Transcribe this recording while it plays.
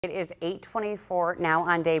It is 8:24 now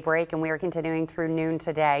on Daybreak, and we are continuing through noon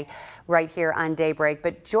today right here on Daybreak.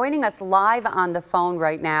 But joining us live on the phone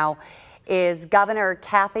right now is Governor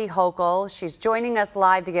Kathy Hochul. She's joining us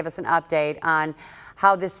live to give us an update on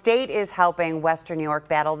how the state is helping Western New York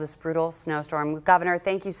battle this brutal snowstorm. Governor,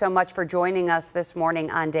 thank you so much for joining us this morning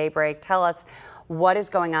on Daybreak. Tell us what is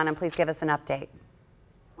going on, and please give us an update.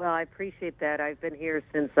 Well, I appreciate that. I've been here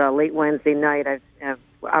since late Wednesday night. I've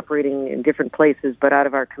operating in different places, but out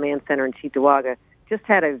of our command center in Cheektowaga. Just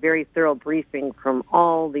had a very thorough briefing from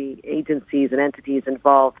all the agencies and entities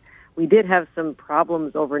involved. We did have some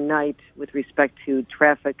problems overnight with respect to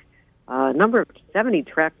traffic. A number of 70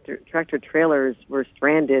 tractor trailers were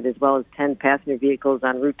stranded, as well as 10 passenger vehicles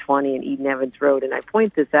on Route 20 and Eden Evans Road. And I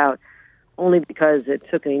point this out only because it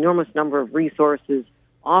took an enormous number of resources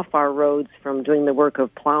off our roads from doing the work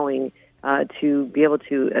of plowing to be able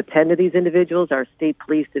to attend to these individuals. Our state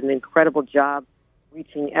police did an incredible job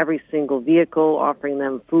reaching every single vehicle, offering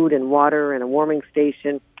them food and water and a warming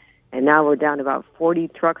station. And now we're down to about 40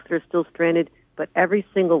 trucks that are still stranded, but every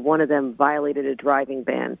single one of them violated a driving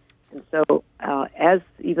ban. And so as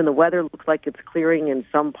even the weather looks like it's clearing in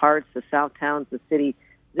some parts, the south towns, the city,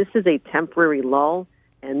 this is a temporary lull,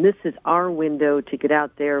 and this is our window to get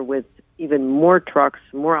out there with even more trucks,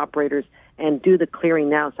 more operators, and do the clearing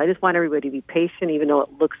now. So I just want everybody to be patient, even though it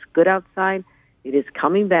looks good outside. It is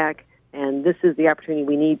coming back, and this is the opportunity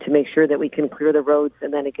we need to make sure that we can clear the roads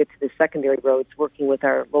and then get to the secondary roads, working with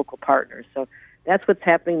our local partners. So that's what's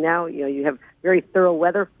happening now. You know, you have very thorough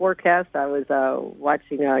weather forecast. I was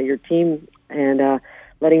watching your team and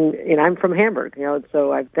I'm from Hamburg,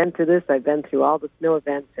 so I've been through this. I've been through all the snow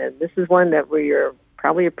events, and this is one that we're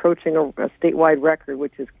probably approaching a statewide record,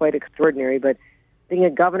 which is quite extraordinary. But being a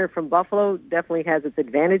governor from Buffalo definitely has its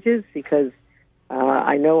advantages because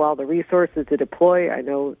I know all the resources to deploy. I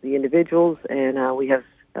know the individuals, and we have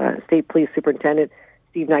State Police Superintendent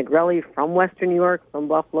Steve Nigrelli from Western New York, from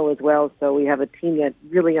Buffalo as well. So we have a team that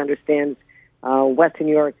really understands Western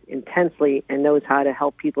New York intensely and knows how to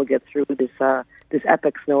help people get through this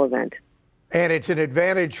epic snow event. And it's an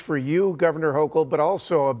advantage for you, Governor Hochul, but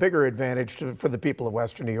also a bigger advantage for the people of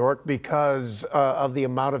Western New York because of the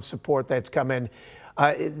amount of support that's come in.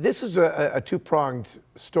 This is a two-pronged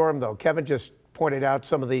storm, though. Kevin just pointed out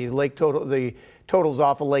some of the totals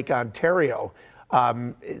off of Lake Ontario.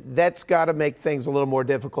 That's got to make things a little more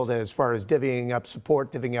difficult as far as divvying up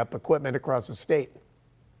support, divvying up equipment across the state.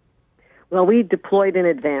 Well, we deployed in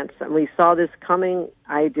advance, and we saw this coming.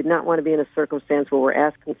 I did not want to be in a circumstance where we're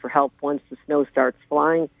asking for help once the snow starts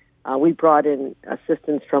flying. We brought in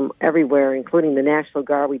assistance from everywhere, including the National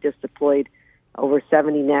Guard. We just deployed over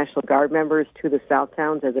 70 National Guard members to the South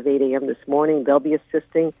Towns as of 8 a.m. this morning. They'll be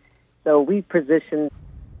assisting. So we positioned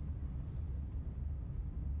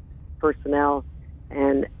personnel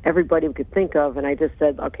and everybody we could think of, and I just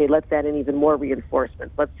said, okay, let's add in even more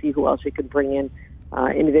reinforcements. Let's see who else we could bring in.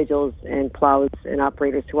 Individuals and plows and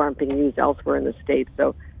operators who aren't being used elsewhere in the state.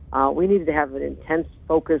 So we needed to have an intense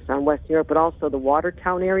focus on West New York, but also the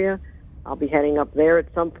Watertown area. I'll be heading up there at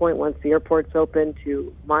some point once the airport's open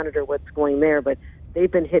to monitor what's going there. But they've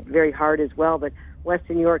been hit very hard as well. But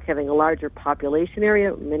Western New York having a larger population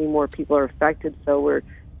area, many more people are affected. So we're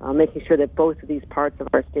making sure that both of these parts of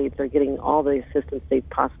our states are getting all the assistance they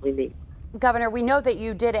possibly need. Governor, we know that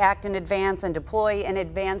you did act in advance and deploy in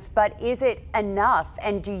advance, but is it enough?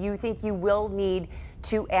 And do you think you will need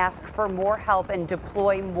to ask for more help and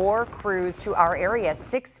deploy more crews to our area?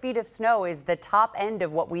 6 feet of snow is the top end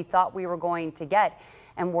of what we thought we were going to get,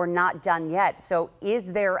 and we're not done yet. So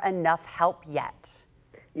is there enough help yet?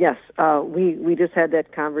 Yes, we just had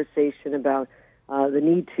that conversation about the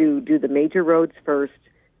need to do the major roads first.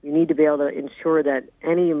 You need to be able to ensure that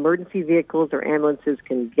any emergency vehicles or ambulances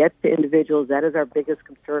can get to individuals. That is our biggest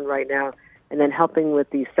concern right now. And then helping with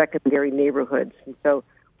the secondary neighborhoods. And so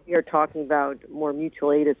we are talking about more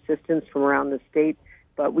mutual aid assistance from around the state.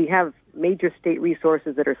 But we have major state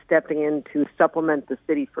resources that are stepping in to supplement the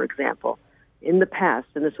city, for example. In the past,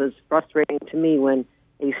 and this was frustrating to me, when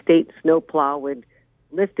a state snowplow would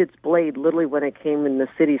lift its blade literally when it came in the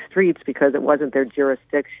city streets because it wasn't their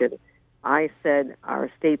jurisdiction. I said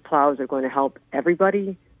our state plows are going to help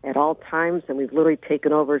everybody at all times, and we've literally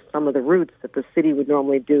taken over some of the routes that the city would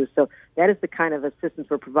normally do. So that is the kind of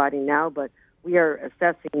assistance we're providing now, but we are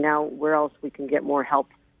assessing now where else we can get more help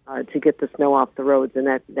to get the snow off the roads, and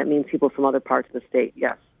that means people from other parts of the state,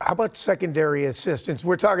 yes. How about secondary assistance?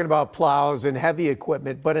 We're talking about plows and heavy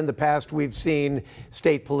equipment, but in the past we've seen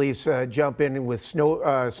state police jump in with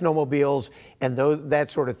snowmobiles and that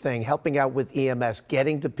sort of thing, helping out with EMS,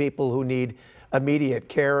 getting to people who need immediate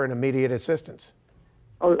care and immediate assistance.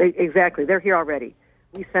 Oh, exactly. They're here already.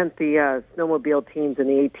 We sent the snowmobile teams and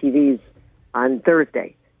the ATVs on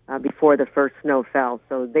Thursday before the first snow fell.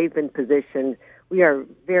 So they've been positioned. We are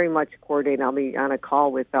very much coordinating. I'll be on a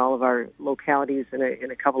call with all of our localities in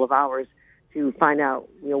a couple of hours to find out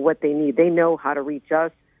what they need. They know how to reach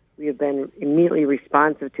us. We have been immediately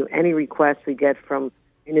responsive to any requests we get from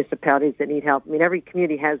municipalities that need help. I mean, every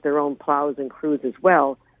community has their own plows and crews as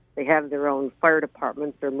well. They have their own fire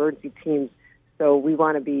departments, their emergency teams. So we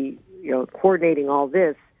want to be, coordinating all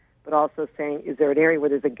this, but also saying, is there an area where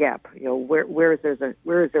there's a gap? Where is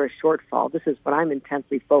there a shortfall? This is what I'm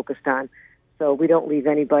intensely focused on, so we don't leave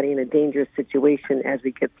anybody in a dangerous situation as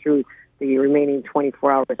we get through the remaining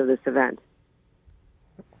 24 hours of this event.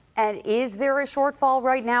 And is there a shortfall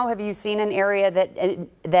right now? Have you seen an area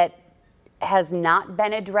that has not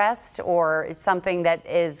been addressed, or is something that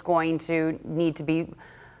is going to need to be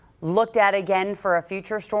looked at again for a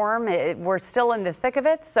future storm? We're still in the thick of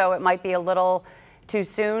it, so it might be a little too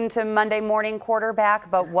soon to Monday morning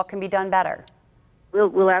quarterback, but what can be done better?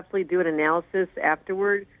 We'll absolutely do an analysis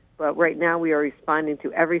afterward, but right now we are responding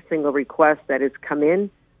to every single request that has come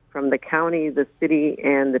in from the county, the city,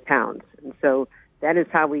 and the towns. And so that is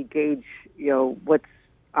how we gauge, what's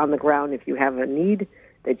on the ground. If you have a need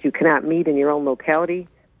that you cannot meet in your own locality,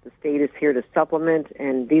 the state is here to supplement,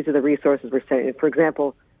 and these are the resources we're sending. For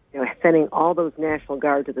example, sending all those National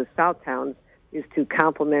Guard to the South towns is to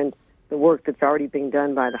complement the work that's already being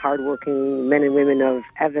done by the hardworking men and women of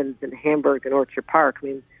Evans and Hamburg and Orchard Park. I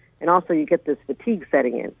mean, and also you get this fatigue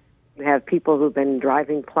setting in. You have people who've been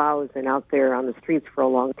driving plows and out there on the streets for a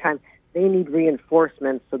long time. They need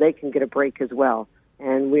reinforcements so they can get a break as well,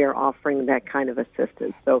 and we are offering that kind of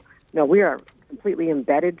assistance. So, we are completely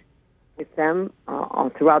embedded with them all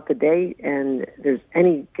throughout the day, and there's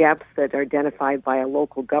any gaps that are identified by a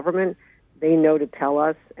local government, they know to tell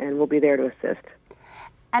us, and we'll be there to assist.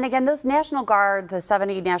 And again, those National Guard, the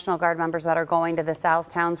 70 National Guard members that are going to the South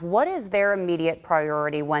towns, what is their immediate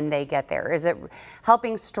priority when they get there? Is it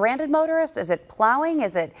helping stranded motorists? Is it plowing?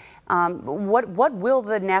 Is it what will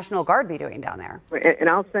the National Guard be doing down there? And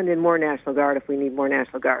I'll send in more National Guard if we need more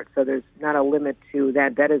National Guard. So there's not a limit to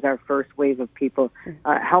that. That is our first wave of people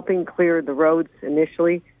helping clear the roads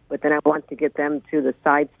initially, but then I want to get them to the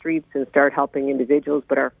side streets and start helping individuals.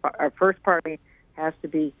 But our first priority has to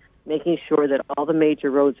be making sure that all the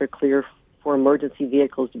major roads are clear for emergency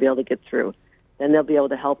vehicles to be able to get through. Then they'll be able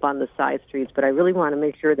to help on the side streets. But I really want to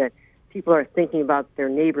make sure that people are thinking about their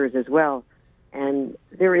neighbors as well. And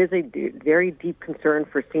there is a very deep concern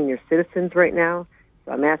for senior citizens right now.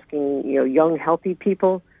 So I'm asking, young, healthy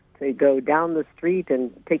people to go down the street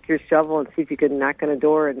and take your shovel and see if you can knock on a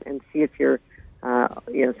door and see if your,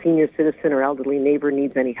 senior citizen or elderly neighbor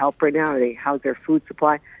needs any help right now, or how's their food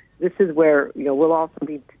supply. This is where, we'll also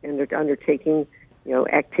be undertaking,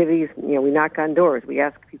 activities. We knock on doors. We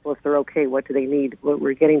ask people if they're okay. What do they need?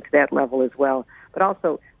 We're getting to that level as well. But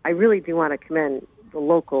also, I really do want to commend the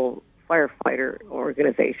local firefighter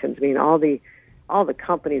organizations. I mean, all the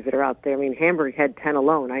companies that are out there. I mean, Hamburg had 10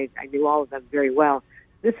 alone. I knew all of them very well.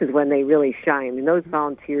 This is when they really shine. I mean, those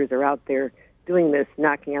volunteers are out there doing this,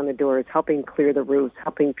 knocking on the doors, helping clear the roofs,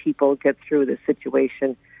 helping people get through the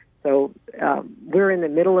situation. So we're in the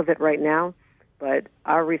middle of it right now, but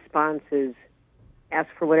our response is ask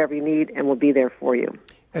for whatever you need, and we'll be there for you.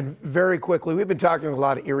 And very quickly, we've been talking a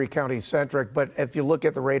lot of Erie County centric, but if you look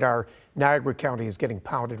at the radar, Niagara County is getting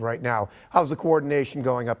pounded right now. How's the coordination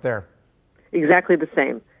going up there? Exactly the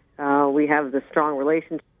same. We have the strong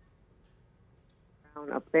relationship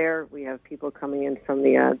up there. We have people coming in from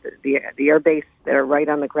the air base that are right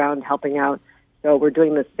on the ground helping out. So we're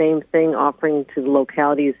doing the same thing, offering to the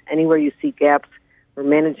localities anywhere you see gaps. We're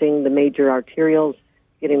managing the major arterials,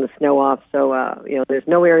 getting the snow off. So there's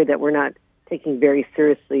no area that we're not taking very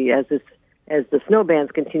seriously as the snow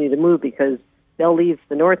bands continue to move, because they'll leave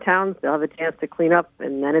the north towns, they'll have a chance to clean up,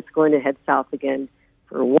 and then it's going to head south again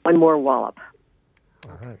for one more wallop.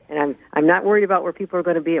 All right. And I'm not worried about where people are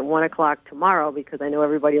going to be at 1 o'clock tomorrow, because I know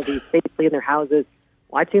everybody will be safely in their houses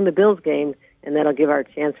watching the Bills game, and that'll give our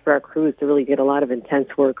chance for our crews to really get a lot of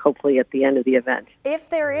intense work, hopefully at the end of the event. If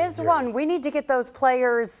there is one, we need to get those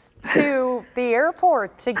players to the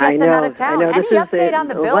airport to get them out of town. Any update on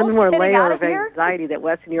the Bills one more getting layer out of of here? anxiety that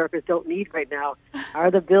Western New Yorkers don't need right now.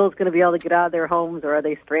 Are the Bills going to be able to get out of their homes, or are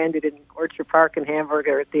they stranded in Orchard Park in Hamburg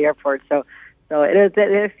or at the airport? So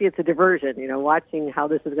it's a diversion. Watching how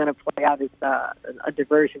this is going to play out is a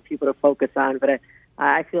diversion for people to focus on. But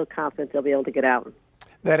I feel confident they'll be able to get out.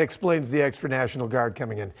 That explains the extra National Guard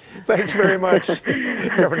coming in. Thanks very much,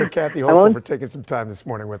 Governor Kathy Hochul, for taking some time this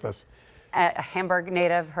morning with us. a Hamburg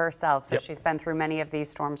native herself, so she's been through many of these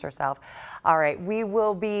storms herself. All right, we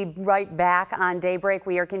will be right back on Daybreak.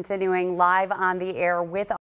 We are continuing live on the air with